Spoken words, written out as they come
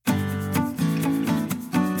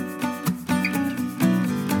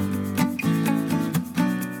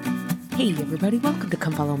Hey everybody, welcome to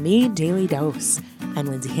Come Follow Me Daily Dose. I'm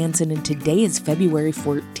Lindsay Hansen and today is February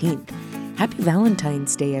 14th. Happy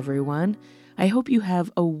Valentine's Day, everyone. I hope you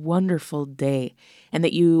have a wonderful day and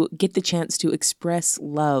that you get the chance to express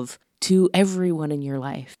love to everyone in your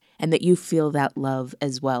life and that you feel that love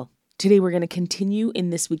as well. Today we're going to continue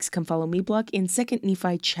in this week's Come Follow Me block in 2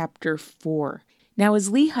 Nephi chapter 4. Now, as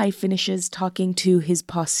Lehi finishes talking to his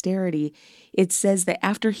posterity, it says that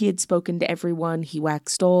after he had spoken to everyone, he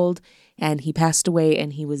waxed old, and he passed away,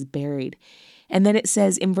 and he was buried. And then it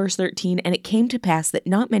says in verse 13, "And it came to pass that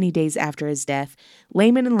not many days after his death,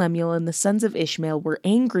 Laman and Lemuel and the sons of Ishmael were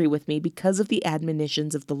angry with me because of the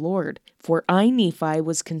admonitions of the Lord. For I, Nephi,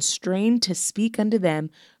 was constrained to speak unto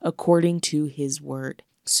them according to his word."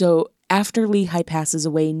 So after Lehi passes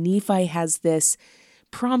away, Nephi has this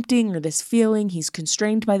prompting or this feeling, he's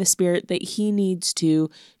constrained by the Spirit that he needs to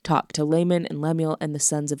talk to Laman and Lemuel and the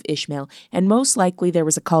sons of Ishmael. And most likely there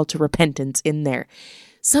was a call to repentance in there.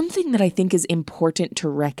 Something that I think is important to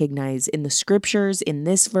recognize in the scriptures, in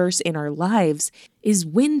this verse, in our lives, is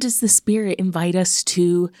when does the Spirit invite us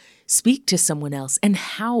to speak to someone else? And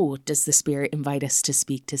how does the Spirit invite us to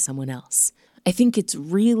speak to someone else? I think it's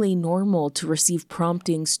really normal to receive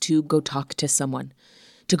promptings to go talk to someone,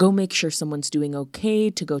 to go make sure someone's doing okay,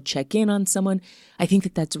 to go check in on someone. I think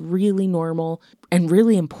that that's really normal and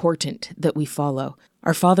really important that we follow.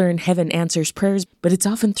 Our Father in heaven answers prayers, but it's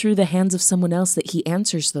often through the hands of someone else that he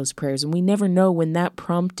answers those prayers, and we never know when that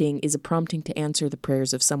prompting is a prompting to answer the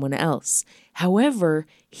prayers of someone else. However,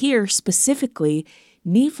 here specifically,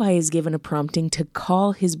 Nephi is given a prompting to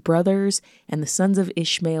call his brothers and the sons of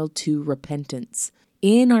Ishmael to repentance.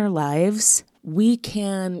 In our lives, we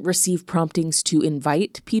can receive promptings to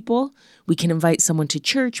invite people. We can invite someone to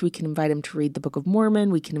church. We can invite them to read the Book of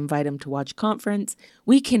Mormon. We can invite them to watch conference.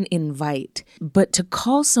 We can invite. But to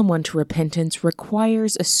call someone to repentance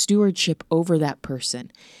requires a stewardship over that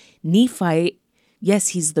person. Nephi, yes,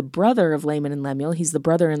 he's the brother of Laman and Lemuel. He's the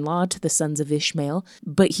brother-in-law to the sons of Ishmael,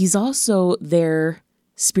 but he's also their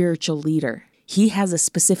spiritual leader. He has a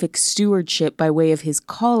specific stewardship by way of his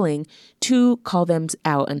calling to call them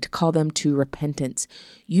out and to call them to repentance.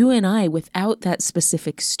 You and I, without that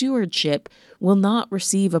specific stewardship, will not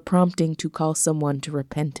receive a prompting to call someone to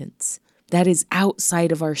repentance. That is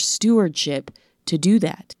outside of our stewardship to do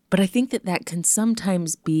that. But I think that that can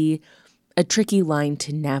sometimes be a tricky line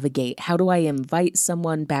to navigate. How do I invite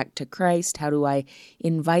someone back to Christ? How do I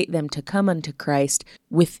invite them to come unto Christ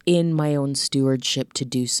within my own stewardship to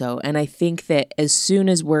do so? And I think that as soon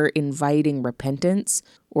as we're inviting repentance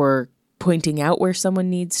or pointing out where someone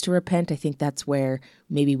needs to repent, I think that's where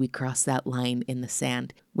maybe we cross that line in the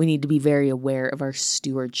sand. We need to be very aware of our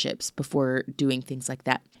stewardships before doing things like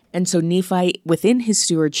that. And so Nephi, within his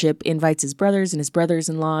stewardship, invites his brothers and his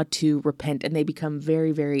brothers-in-law to repent, and they become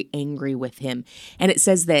very, very angry with him. And it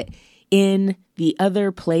says that in the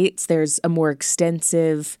other plates, there's a more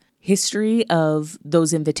extensive history of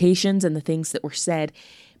those invitations and the things that were said.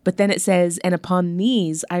 But then it says, "And upon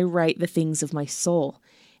these I write the things of my soul,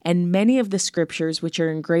 and many of the scriptures which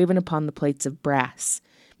are engraven upon the plates of brass,"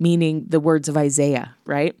 meaning the words of Isaiah,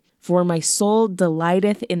 right? "For my soul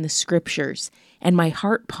delighteth in the scriptures, and my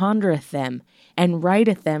heart pondereth them, and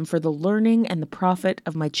writeth them for the learning and the profit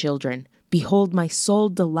of my children. Behold, my soul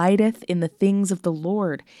delighteth in the things of the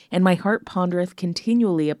Lord, and my heart pondereth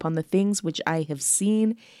continually upon the things which I have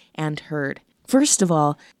seen and heard." First of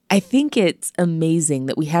all, I think it's amazing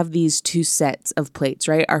that we have these two sets of plates,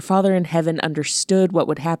 right? Our Father in heaven understood what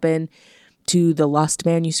would happen to the lost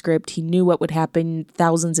manuscript. He knew what would happen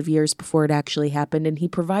thousands of years before it actually happened, and he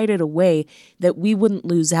provided a way that we wouldn't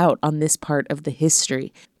lose out on this part of the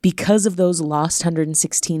history. Because of those lost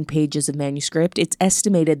 116 pages of manuscript, it's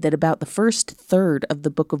estimated that about the first third of the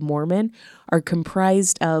Book of Mormon are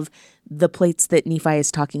comprised of the plates that Nephi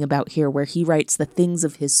is talking about here, where he writes the things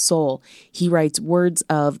of his soul. He writes words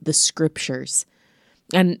of the scriptures.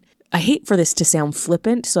 And I hate for this to sound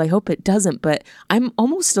flippant, so I hope it doesn't, but I'm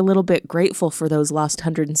almost a little bit grateful for those lost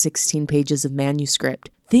 116 pages of manuscript.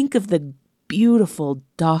 Think of the beautiful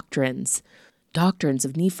doctrines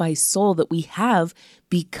of Nephi's soul that we have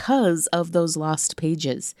because of those lost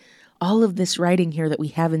pages. All of this writing here that we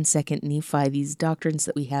have in 2 Nephi, these doctrines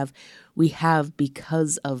that we have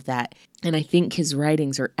because of that. And I think his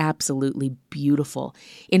writings are absolutely beautiful.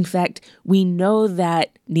 In fact, we know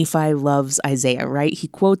that Nephi loves Isaiah, right? He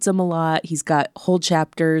quotes him a lot. He's got whole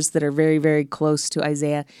chapters that are very, very close to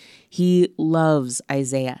Isaiah. He loves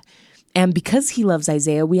Isaiah. And because he loves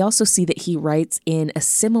Isaiah, we also see that he writes in a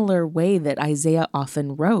similar way that Isaiah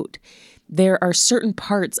often wrote. There are certain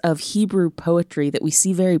parts of Hebrew poetry that we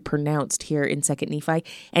see very pronounced here in 2 Nephi,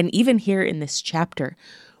 and even here in this chapter,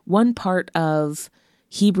 One part of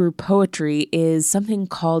Hebrew poetry is something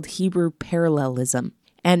called Hebrew parallelism.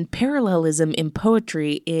 And parallelism in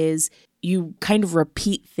poetry is you kind of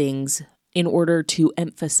repeat things in order to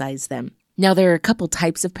emphasize them. Now, there are a couple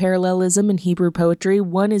types of parallelism in Hebrew poetry.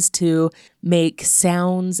 One is to make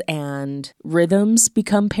sounds and rhythms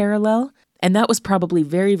become parallel. And that was probably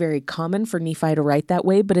very, very common for Nephi to write that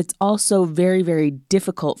way, but it's also very, very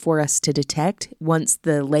difficult for us to detect once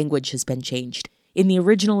the language has been changed. In the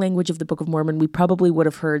original language of the Book of Mormon, we probably would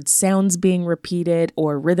have heard sounds being repeated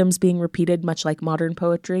or rhythms being repeated, much like modern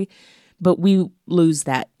poetry, but we lose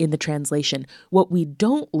that in the translation. What we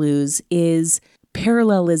don't lose is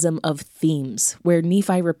parallelism of themes, where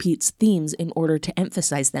Nephi repeats themes in order to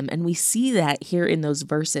emphasize them. And we see that here in those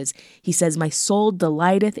verses. He says, "My soul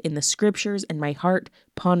delighteth in the scriptures, and my heart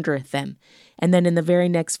pondereth them." And then in the very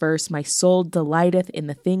next verse, "My soul delighteth in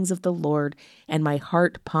the things of the Lord, and my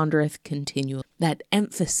heart pondereth continually." That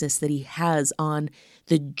emphasis that he has on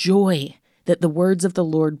the joy that the words of the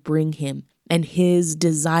Lord bring him, and his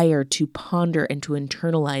desire to ponder and to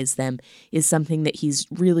internalize them is something that he's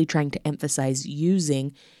really trying to emphasize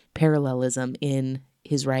using parallelism in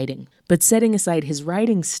his writing. But setting aside his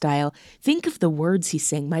writing style, think of the words he's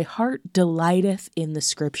saying. "My heart delighteth in the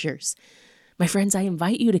scriptures." My friends, I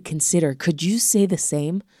invite you to consider, could you say the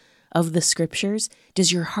same of the scriptures?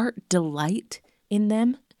 Does your heart delight in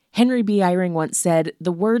them? Henry B. Eyring once said,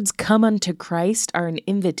 "The words 'come unto Christ' are an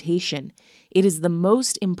invitation. It is the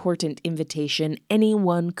most important invitation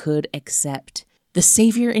anyone could accept. The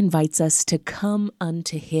Savior invites us to come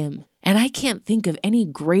unto him. And I can't think of any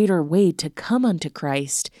greater way to come unto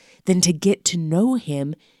Christ than to get to know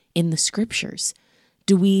him in the scriptures.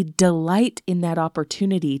 Do we delight in that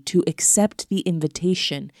opportunity to accept the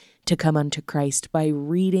invitation to come unto Christ by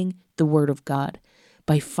reading the Word of God,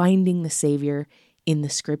 by finding the Savior in the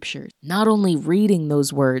scriptures? Not only reading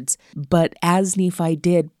those words, but as Nephi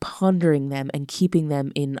did, pondering them and keeping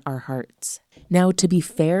them in our hearts. Now, to be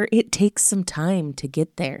fair, it takes some time to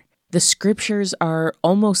get there. The scriptures are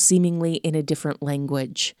almost seemingly in a different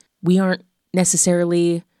language. We aren't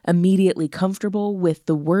necessarily immediately comfortable with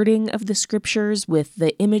the wording of the scriptures, with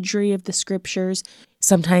the imagery of the scriptures.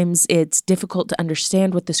 Sometimes it's difficult to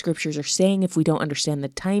understand what the scriptures are saying if we don't understand the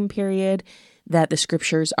time period that the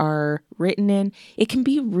scriptures are written in. It can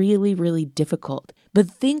be really, really difficult. But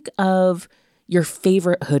think of your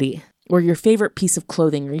favorite hoodie or your favorite piece of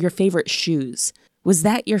clothing or your favorite shoes. Was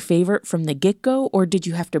that your favorite from the get-go, or did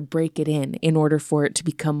you have to break it in order for it to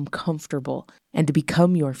become comfortable and to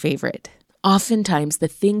become your favorite? Oftentimes, the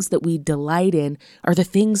things that we delight in are the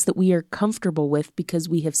things that we are comfortable with because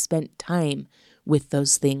we have spent time with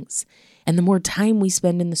those things. And the more time we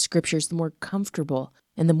spend in the scriptures, the more comfortable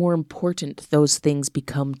and the more important those things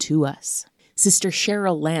become to us. Sister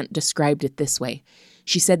Cheryl Lant described it this way.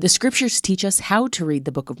 She said, "The scriptures teach us how to read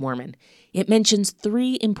the Book of Mormon. It mentions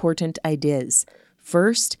 3 important ideas.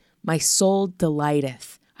 First, my soul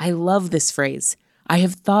delighteth." I love this phrase. I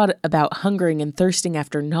have thought about hungering and thirsting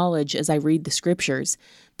after knowledge as I read the scriptures,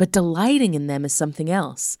 but delighting in them is something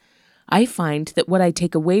else. I find that what I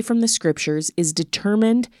take away from the scriptures is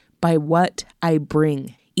determined by what I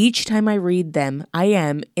bring. Each time I read them, I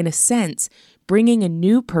am, in a sense, bringing a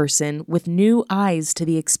new person with new eyes to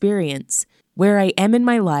the experience. Where I am in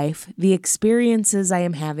my life, the experiences I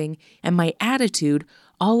am having, and my attitude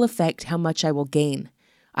all affect how much I will gain.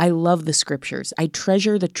 I love the scriptures. I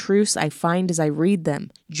treasure the truths I find as I read them.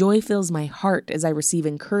 Joy fills my heart as I receive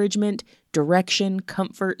encouragement, direction,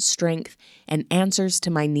 comfort, strength, and answers to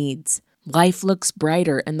my needs. Life looks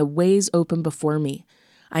brighter and the ways open before me.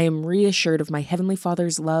 I am reassured of my Heavenly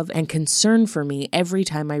Father's love and concern for me every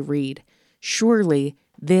time I read. Surely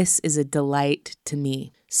this is a delight to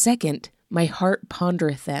me. Second, my heart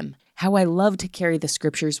pondereth them. How I love to carry the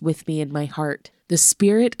scriptures with me in my heart. The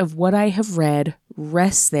spirit of what I have read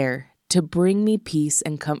rests there to bring me peace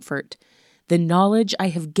and comfort. The knowledge I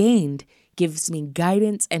have gained gives me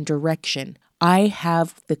guidance and direction. I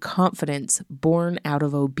have the confidence born out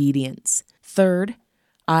of obedience. Third,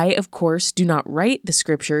 I, of course, do not write the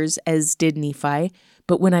scriptures as did Nephi,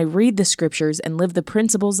 but when I read the scriptures and live the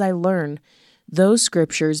principles I learn, those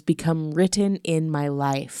scriptures become written in my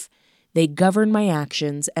life. They govern my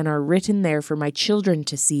actions and are written there for my children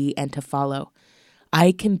to see and to follow.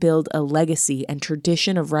 I can build a legacy and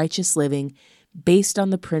tradition of righteous living based on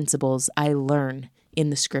the principles I learn in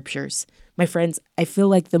the scriptures. My friends, I feel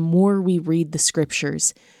like the more we read the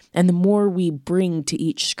scriptures and the more we bring to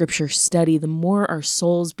each scripture study, the more our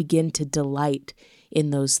souls begin to delight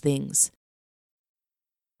in those things.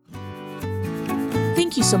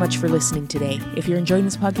 Thank you so much for listening today. If you're enjoying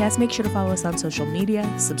this podcast, make sure to follow us on social media,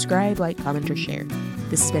 subscribe, like, comment, or share.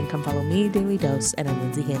 This has been Come Follow Me, Daily Dose, and I'm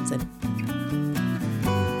Lindsay Hansen.